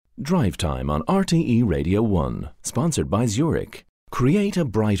Drive Time on RTE Radio 1, sponsored by Zurich. Create a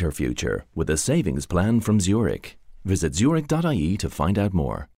brighter future with a savings plan from Zurich. Visit zurich.ie to find out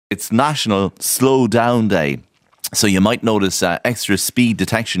more. It's National Slow Down Day. So you might notice extra speed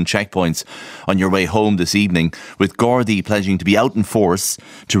detection checkpoints on your way home this evening, with Gardaí pledging to be out in force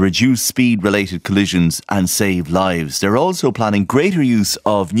to reduce speed-related collisions and save lives. They're also planning greater use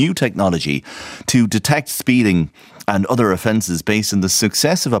of new technology to detect speeding and other offences based on the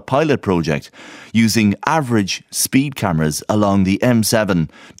success of a pilot project using average speed cameras along the M7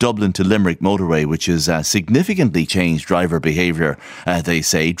 Dublin to Limerick motorway, which has significantly changed driver behaviour, they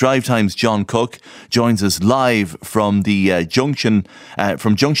say. Drive Time's John Cook joins us live from the junction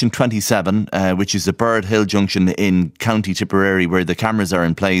 27, which is the Bird Hill junction in County Tipperary, where the cameras are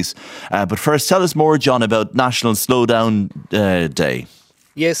in place. But first, tell us more, John, about National Slowdown Day.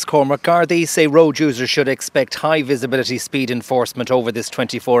 Yes, Cormac, Gardaí say road users should expect high visibility speed enforcement over this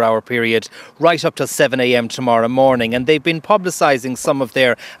 24-hour period, right up to 7 a.m. tomorrow morning. And they've been publicising some of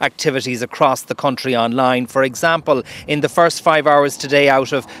their activities across the country online. For example, in the first 5 hours today,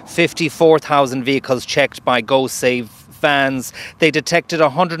 out of 54,000 vehicles checked by GoSave vans, they detected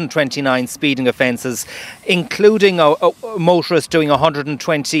 129 speeding offences, including a motorist doing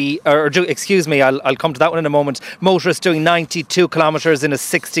 120, I'll come to that one in a moment. Motorists doing 92 kilometres in a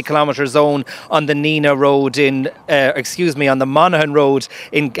 60 kilometre zone on the Nina Road on the Monaghan Road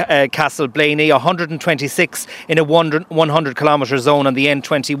in Castleblaney, 126 in a 100 kilometre zone on the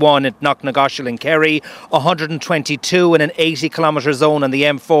N21 at Knocknagoshel in Kerry, 122 in an 80 kilometre zone on the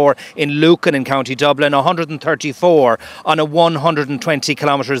M4 in Lucan in County Dublin, 134 on a 120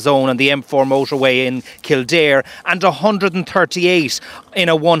 kilometre zone on the M4 motorway in Kildare, and 138 in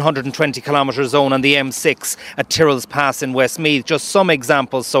a 120 kilometre zone on the M6 at Tyrrell's Pass in Westmeath. Just some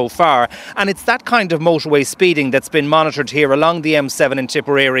examples so far. And it's that kind of motorway speeding that's been monitored here along the M7 in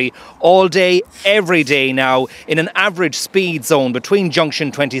Tipperary all day, every day now, in an average speed zone between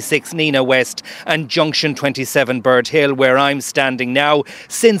Junction 26 Nina West and Junction 27 Bird Hill, where I'm standing now,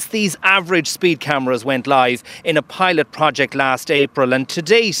 since these average speed cameras went live in a pilot project last April. And to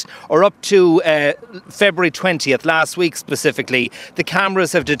date, or up to February 20th, last week specifically, the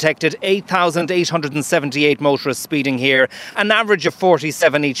cameras have detected 8,878 motorists speeding here, an average of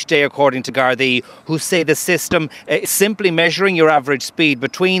 47 each day, according to Gardaí, who say the system, simply measuring your average speed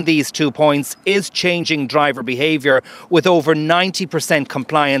between these 2 points, is changing driver behaviour, with over 90%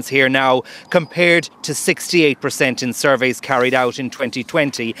 compliance here now, compared to 68% in surveys carried out in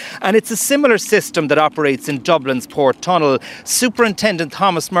 2020. And it's a similar system that operates in Dublin's Port Tunnel. Superintendent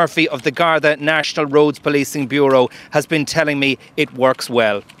Thomas Murphy of the Garda National Roads Policing Bureau has been telling me it works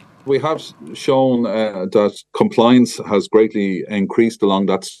well. We have shown that compliance has greatly increased along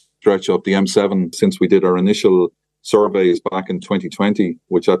that stretch of the M7 since we did our initial surveys back in 2020,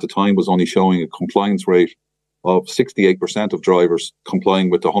 which at the time was only showing a compliance rate of 68% of drivers complying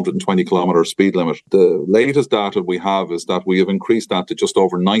with the 120 kilometre speed limit. The latest data we have is that we have increased that to just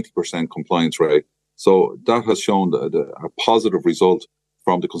over 90% compliance rate. So that has shown a positive result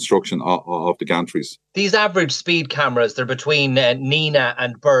from the construction of the gantries. These average speed cameras, they're between Nina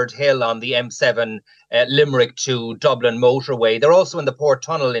and Bird Hill on the M7 Limerick to Dublin motorway. They're also in the Port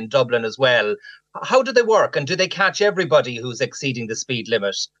Tunnel in Dublin as well. How do they work, and do they catch everybody who's exceeding the speed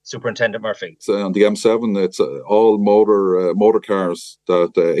limit, Superintendent Murphy? So on the M7, it's all motor cars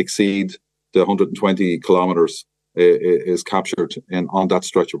that exceed the 120 kilometres is captured on that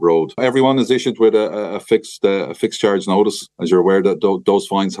stretch of road. Everyone is issued with a fixed charge notice. As you're aware, that those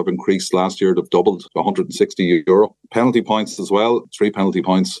fines have increased last year. They've doubled to €160. Penalty points as well, 3 penalty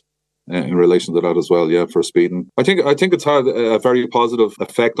points in relation to that as well, for speeding. I think it's had a very positive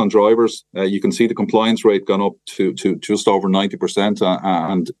effect on drivers. You can see the compliance rate gone up to just over 90%,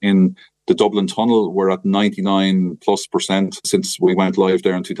 and in the Dublin Tunnel, we're at 99+% since we went live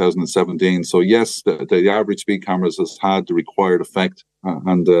there in 2017. So yes, the average speed cameras has had the required effect,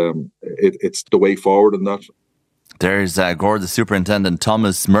 and it's the way forward in that. There's Garda Superintendent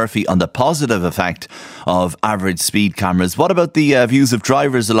Thomas Murphy on the positive effect of average speed cameras. What about the views of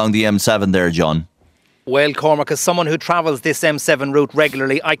drivers along the M7 there, John? Well, Cormac, as someone who travels this M7 route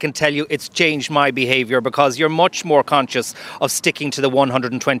regularly, I can tell you it's changed my behaviour, because you're much more conscious of sticking to the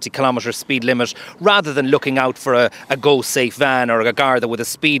 120 kilometre speed limit rather than looking out for a GoSafe van or a Garda with a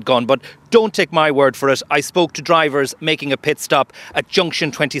speed gun. But don't take my word for it. I spoke to drivers making a pit stop at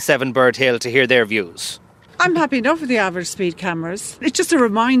Junction 27 Bird Hill to hear their views. I'm happy enough with the average speed cameras. It's just a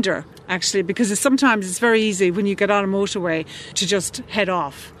reminder, actually, because sometimes it's very easy when you get on a motorway to just head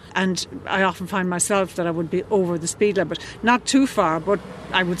off. And I often find myself that I would be over the speed limit. Not too far, but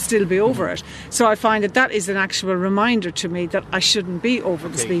I would still be over it. So I find that is an actual reminder to me that I shouldn't be over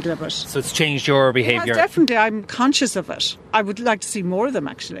the speed limit. So it's changed your behaviour? Well, definitely, I'm conscious of it. I would like to see more of them,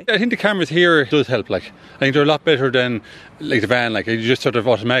 actually. I think the cameras here does help. Like, I think they're a lot better than like the van. Like, you just sort of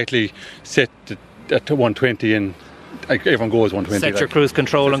automatically set at 120 and like, everyone goes 120. Set your cruise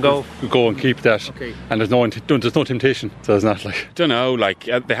control and go. Go and keep that. Okay. And there's no temptation. So it's not like... Don't know, like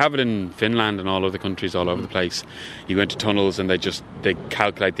they have it in Finland and all other countries all over the place. You go into tunnels and they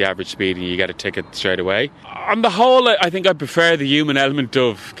calculate the average speed and you get a ticket straight away. On the whole, I think I prefer the human element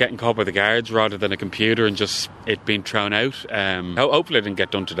of getting caught by the guards rather than a computer and just it being thrown out. Hopefully it didn't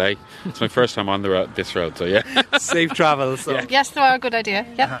get done today. It's my first time on this road, so yeah. Safe travels. So. Yeah. Yes, they are a good idea.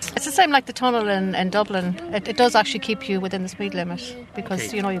 Yeah, It's the same like the tunnel in Dublin. It does actually keep you within the speed limit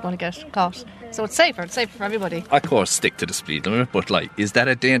because you know you're going to get caught. So it's safer for everybody. Of course, stick to the speed limit, but like, is that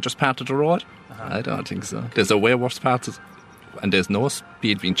a dangerous part of the road? I don't think so. There's a way worse parts, and there's no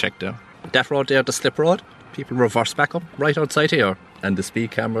speed being checked there. That road there, the slip road, people reverse back up right outside here, and the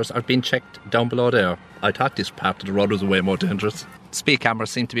speed cameras are being checked down below there. I thought this part of the road was way more dangerous. Speed cameras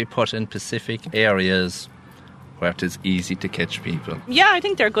seem to be put in specific areas where it is easy to catch people. Yeah, I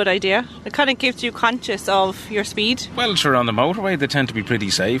think they're a good idea. It kind of keeps you conscious of your speed. Well, sure, on the motorway they tend to be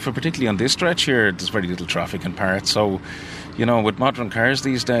pretty safe, but particularly on this stretch here there's very little traffic in parts, so you know, with modern cars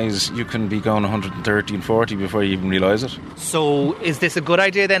these days you can be going 130 and 40 before you even realise it. So is this a good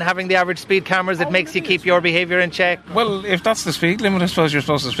idea then, having the average speed cameras? It makes you keep your behaviour in check? Well, if that's the speed limit I suppose you're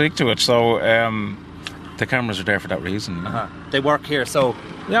supposed to stick to it, so the cameras are there for that reason. They work here, so...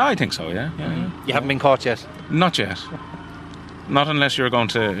 Yeah, I think so, yeah. You haven't been caught yet? Not yet. Not unless you're going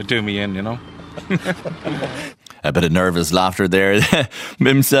to do me in, you know. A bit of nervous laughter there.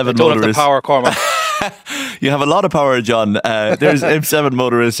 M7 don't motorist. have the power, Cormac. You have a lot of power, John. There's M7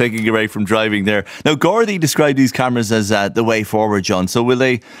 motorists taking a break from driving there. Now, Gardaí described these cameras as the way forward, John. So will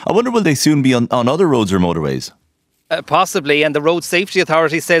they soon be on other roads or motorways? Possibly, and the Road Safety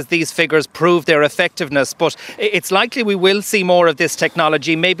Authority says these figures prove their effectiveness, but it's likely we will see more of this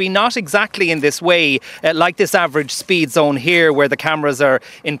technology, maybe not exactly in this way, like this average speed zone here where the cameras are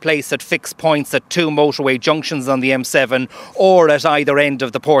in place at fixed points at 2 motorway junctions on the M7 or at either end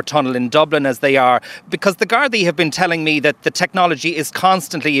of the Port Tunnel in Dublin as they are, because the Gardaí have been telling me that the technology is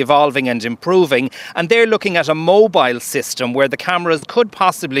constantly evolving and improving, and they're looking at a mobile system where the cameras could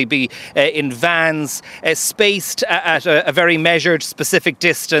possibly be in vans, spaced at a very measured, specific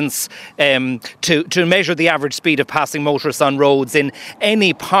distance to measure the average speed of passing motorists on roads in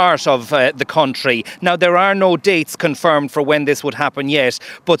any part of the country. Now, there are no dates confirmed for when this would happen yet,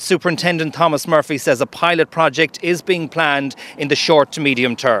 but Superintendent Thomas Murphy says a pilot project is being planned in the short to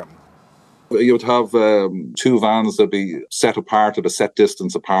medium term. You would have 2 vans that be set apart at a set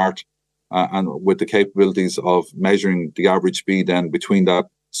distance apart and with the capabilities of measuring the average speed then between that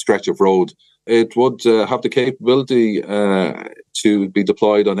stretch of road. It would have the capability to be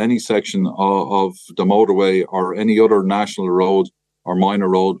deployed on any section of the motorway or any other national road or minor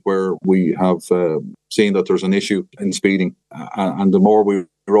road where we have seen that there's an issue in speeding. And the more we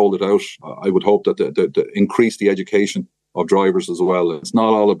roll it out, I would hope that the increase the education of drivers as well. It's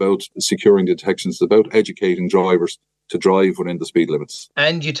not all about securing the detections, it's about educating drivers to drive within the speed limits.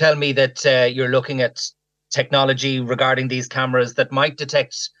 And you tell me that you're looking at technology regarding these cameras that might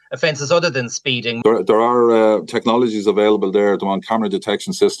detect offences other than speeding. There are technologies available there on camera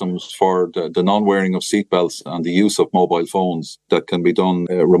detection systems for the non-wearing of seatbelts and the use of mobile phones that can be done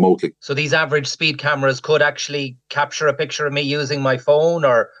remotely. So these average speed cameras could actually capture a picture of me using my phone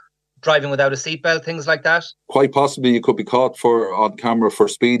or driving without a seatbelt, things like that? Quite possibly you could be caught on camera for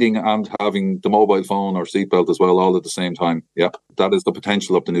speeding and having the mobile phone or seatbelt as well, all at the same time. Yeah, that is the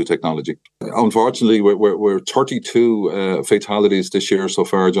potential of the new technology. Unfortunately, we're 32 fatalities this year so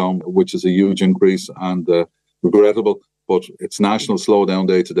far, John, which is a huge increase and regrettable. But it's National Slowdown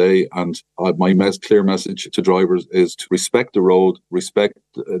Day today, and my clear message to drivers is to respect the road, respect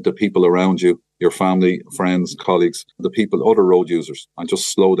the people around you, your family, friends, colleagues, the people, other road users, and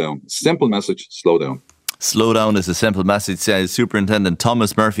just slow down. Simple message, slow down. Slow down is a simple message, says Superintendent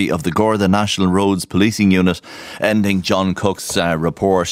Thomas Murphy of the Garda National Roads Policing Unit, ending John Cook's report.